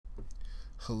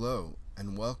Hello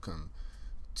and welcome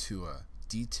to a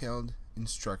detailed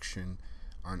instruction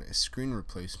on a screen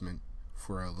replacement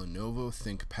for a Lenovo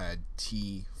ThinkPad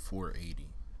T480.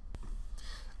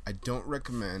 I don't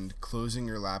recommend closing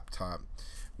your laptop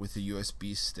with a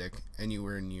USB stick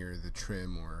anywhere near the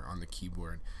trim or on the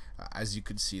keyboard. As you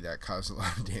could see, that caused a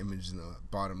lot of damage in the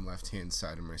bottom left hand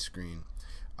side of my screen.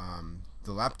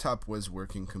 The laptop was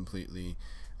working completely.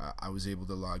 I was able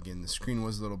to log in. The screen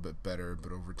was a little bit better,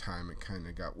 but over time it kind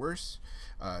of got worse.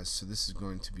 So this is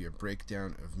going to be a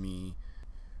breakdown of me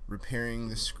repairing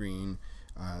the screen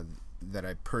that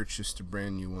I purchased, a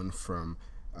brand new one from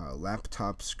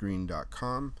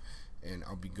laptopscreen.com, and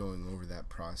I'll be going over that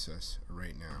process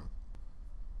right now.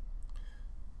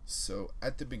 So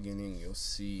at the beginning you'll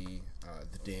see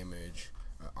the damage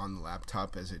on the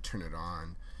laptop as I turn it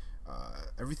on.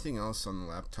 Everything else on the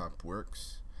laptop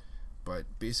works, but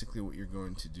basically what you're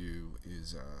going to do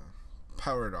is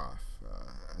power it off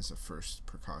as a first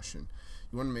precaution.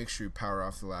 You want to make sure you power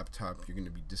off the laptop. You're going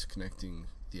to be disconnecting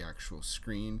the actual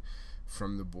screen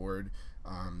from the board,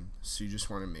 so you just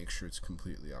want to make sure it's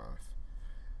completely off.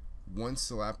 Once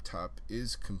the laptop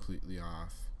is completely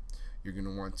off, you're going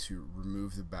to want to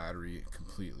remove the battery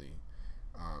completely.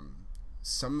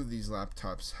 Some of these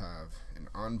laptops have an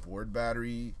onboard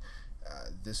battery.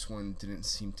 This one didn't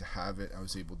seem to have it. I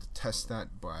was able to test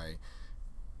that by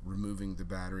removing the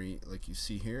battery like you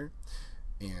see here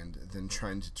and then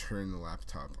trying to turn the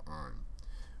laptop on.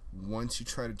 Once you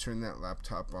try to turn that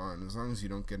laptop on, as long as you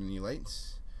don't get any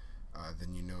lights,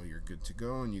 then you know you're good to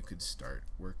go and you could start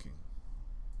working.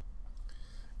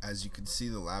 As you can see,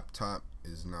 the laptop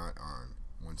is not on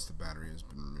once the battery has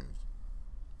been removed.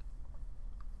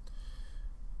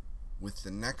 With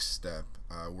the next step,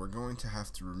 we're going to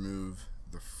have to remove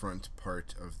the front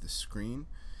part of the screen.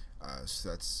 So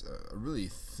that's a really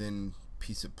thin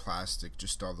piece of plastic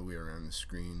just all the way around the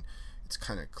screen. It's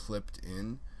kind of clipped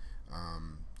in.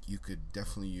 You could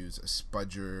definitely use a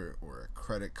spudger or a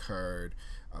credit card,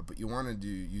 but you want to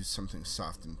use something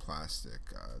soft and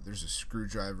plastic. There's a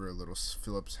screwdriver, a little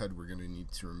Phillips head. We're going to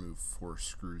need to remove 4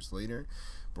 screws later,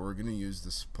 but we're going to use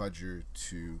the spudger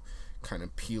to kind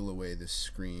of peel away the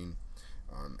screen.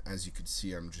 As you can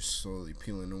see, I'm just slowly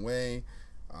peeling away.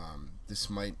 This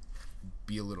might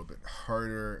be a little bit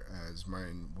harder as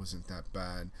mine wasn't that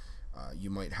bad. You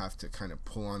might have to kind of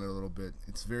pull on it a little bit.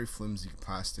 It's very flimsy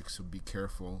plastic, so be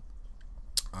careful.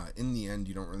 In the end,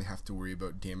 you don't really have to worry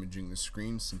about damaging the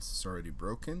screen since it's already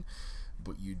broken,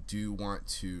 but you do want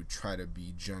to try to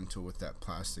be gentle with that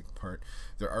plastic part.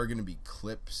 There are going to be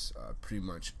clips pretty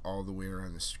much all the way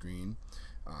around the screen.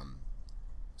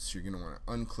 So you're going to want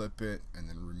to unclip it and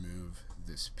then remove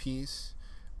this piece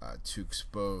to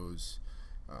expose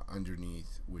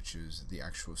underneath, which is the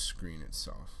actual screen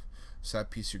itself. So that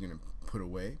piece you're going to put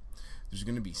away. There's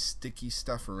going to be sticky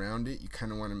stuff around it. You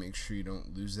kind of want to make sure you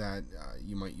don't lose that.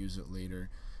 You might use it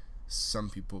later. Some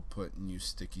people put new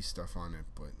sticky stuff on it,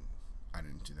 but I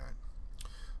didn't do that.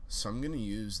 So I'm going to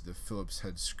use the Phillips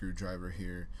head screwdriver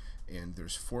here, and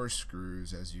there's 4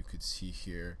 screws as you could see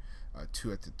here,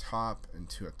 2 at the top and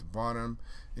 2 at the bottom,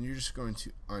 and you're just going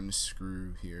to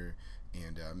unscrew here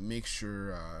and make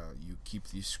sure you keep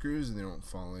these screws and they don't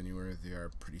fall anywhere. They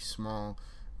are pretty small,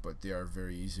 but they are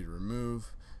very easy to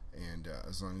remove, and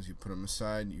as long as you put them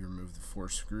aside, you remove the 4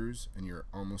 screws and you're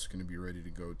almost going to be ready to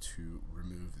go to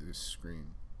remove this screen.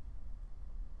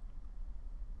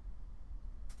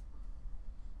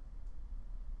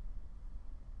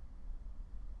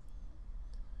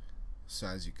 So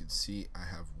as you can see, I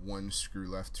have 1 screw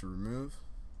left to remove,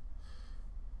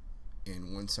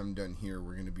 and once I'm done here,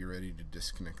 we're going to be ready to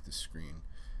disconnect the screen.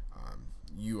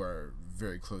 You are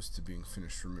very close to being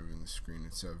finished removing the screen.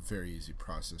 It's a very easy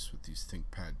process with these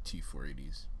ThinkPad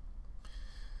T480s.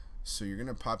 So you're going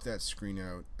to pop that screen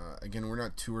out. Again, we're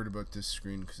not too worried about this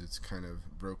screen because it's kind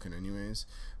of broken anyways,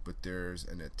 but there's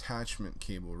an attachment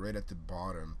cable right at the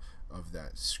bottom of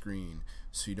that screen,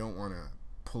 so you don't want to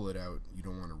pull it out. You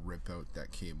don't want to rip out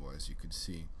that cable. As you can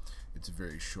see, it's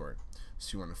very short.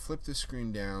 So you want to flip the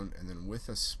screen down, and then with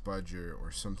a spudger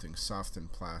or something soft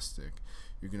and plastic,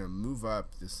 you're going to move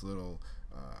up this little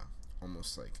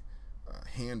almost like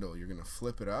handle. You're going to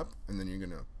flip it up, and then you're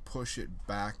going to push it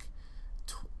back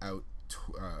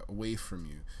away from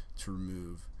you to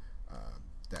remove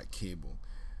that cable.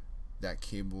 That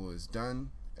cable is done,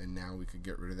 and now we could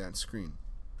get rid of that screen.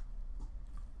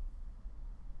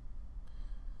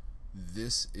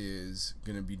 This is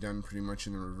going to be done pretty much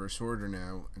in the reverse order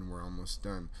now, and we're almost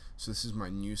done. So this is my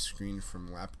new screen from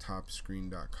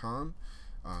laptopscreen.com.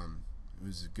 It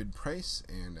was a good price,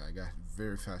 and I got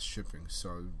very fast shipping, so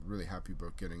I'm really happy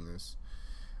about getting this.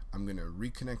 I'm going to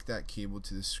reconnect that cable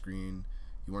to the screen.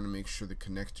 You want to make sure the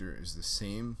connector is the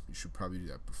same. You should probably do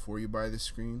that before you buy the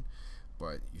screen,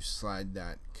 but you slide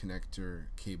that connector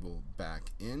cable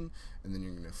back in, and then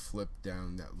you're going to flip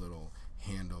down that little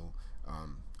handle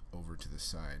over to the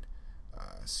side.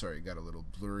 Sorry, it got a little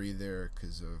blurry there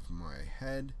because of my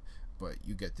head, but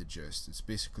you get the gist. It's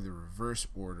basically the reverse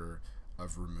order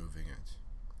of removing it.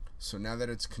 So now that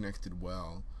it's connected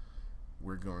well,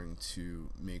 we're going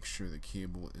to make sure the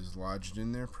cable is lodged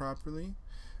in there properly,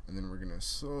 and then we're going to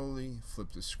slowly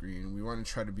flip the screen. We want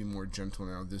to try to be more gentle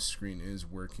now. This screen is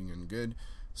working and good,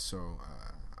 so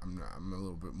I'm a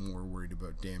little bit more worried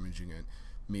about damaging it.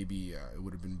 Maybe it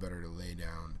would have been better to lay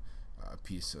down a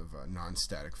piece of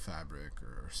non-static fabric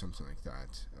or something like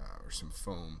that, or some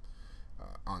foam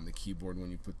on the keyboard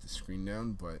when you put the screen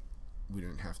down, but we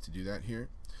didn't have to do that here.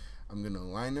 I'm going to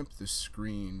line up the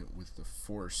screen with the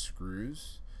 4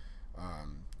 screws.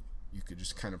 You could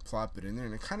just kind of plop it in there,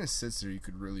 and it kind of sits there. You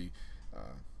could really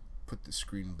put the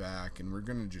screen back, and we're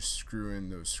going to just screw in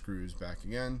those screws back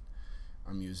again.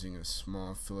 I'm using a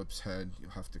small Phillips head.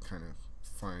 You'll have to kind of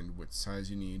find what size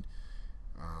you need.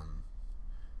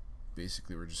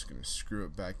 Basically, we're just going to screw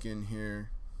it back in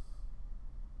here.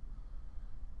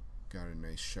 Got a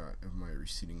nice shot of my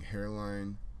receding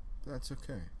hairline, but that's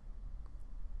okay.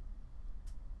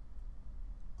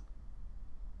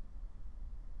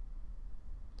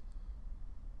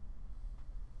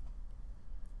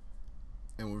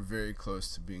 And we're very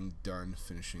close to being done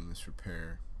finishing this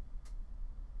repair.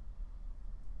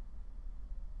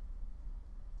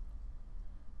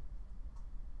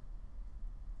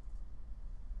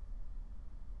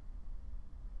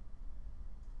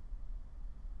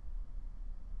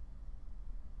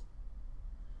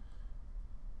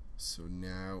 So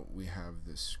now we have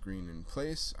the screen in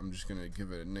place. I'm just going to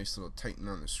give it a nice little tighten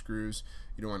on the screws.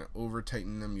 You don't want to over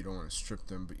tighten them, you don't want to strip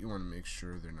them, but you want to make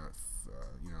sure they're not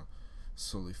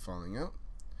slowly falling out.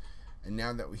 And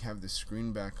now that we have the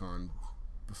screen back on,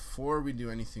 before we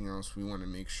do anything else, we want to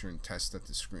make sure and test that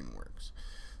the screen works.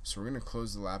 So we're going to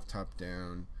close the laptop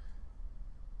down.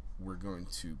 We're going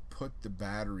to put the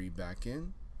battery back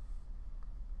in.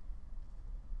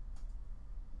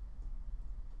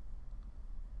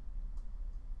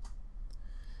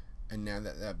 And now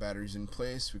that that battery's in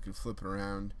place, we can flip it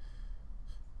around,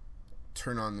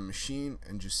 turn on the machine,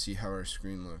 and just see how our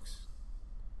screen looks.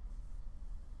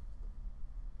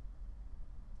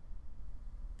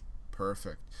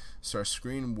 Perfect. So our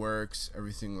screen works,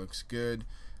 everything looks good.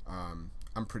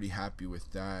 I'm pretty happy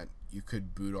with that. You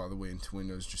could boot all the way into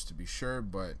Windows just to be sure,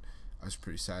 but I was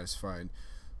pretty satisfied.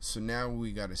 So now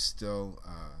we got to still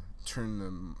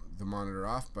turn the monitor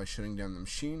off by shutting down the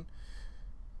machine.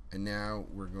 And now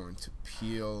we're going to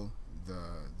peel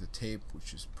the tape,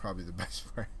 which is probably the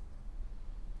best part.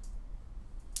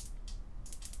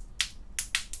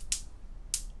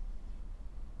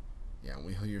 Yeah,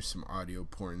 we'll hear some audio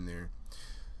pouring there.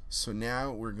 So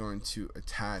now we're going to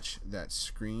attach that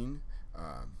screen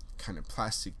kind of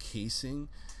plastic casing.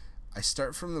 I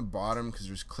start from the bottom because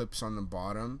there's clips on the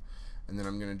bottom, and then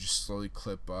I'm going to just slowly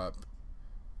clip up.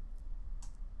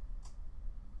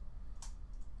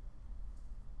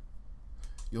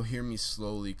 You'll hear me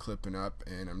slowly clipping up,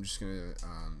 and I'm just going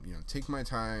to take my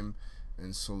time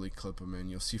and slowly clip them in.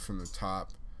 You'll see from the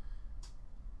top,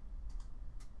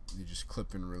 they just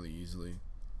clip in really easily.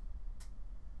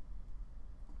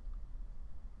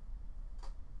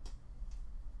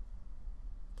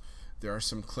 There are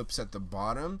some clips at the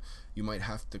bottom. You might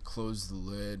have to close the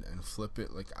lid and flip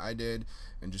it like I did,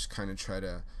 and just kind of try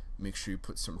to make sure you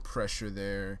put some pressure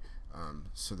there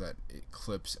so that it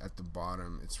clips at the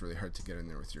bottom. It's really hard to get in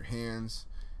there with your hands.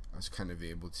 I was kind of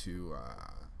able to,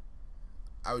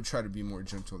 I would try to be more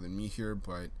gentle than me here,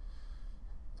 but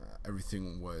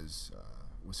everything was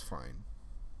fine.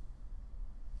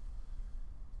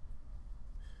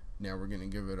 Now we're going to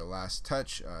give it a last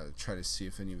touch, try to see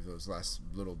if any of those last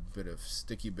little bit of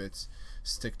sticky bits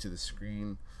stick to the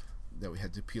screen that we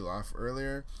had to peel off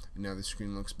earlier. And now the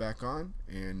screen looks back on,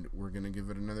 and we're going to give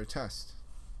it another test.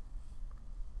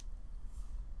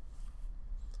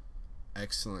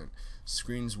 Excellent.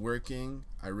 Screen's working.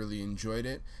 I really enjoyed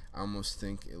it. I almost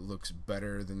think it looks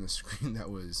better than the screen that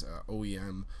was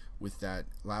OEM with that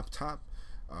laptop.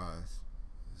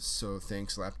 So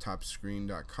thanks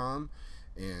laptopscreen.com,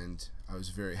 and I was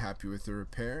very happy with the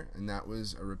repair, and that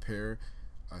was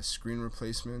a screen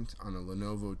replacement on a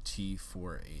Lenovo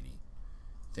T480.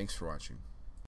 Thanks for watching.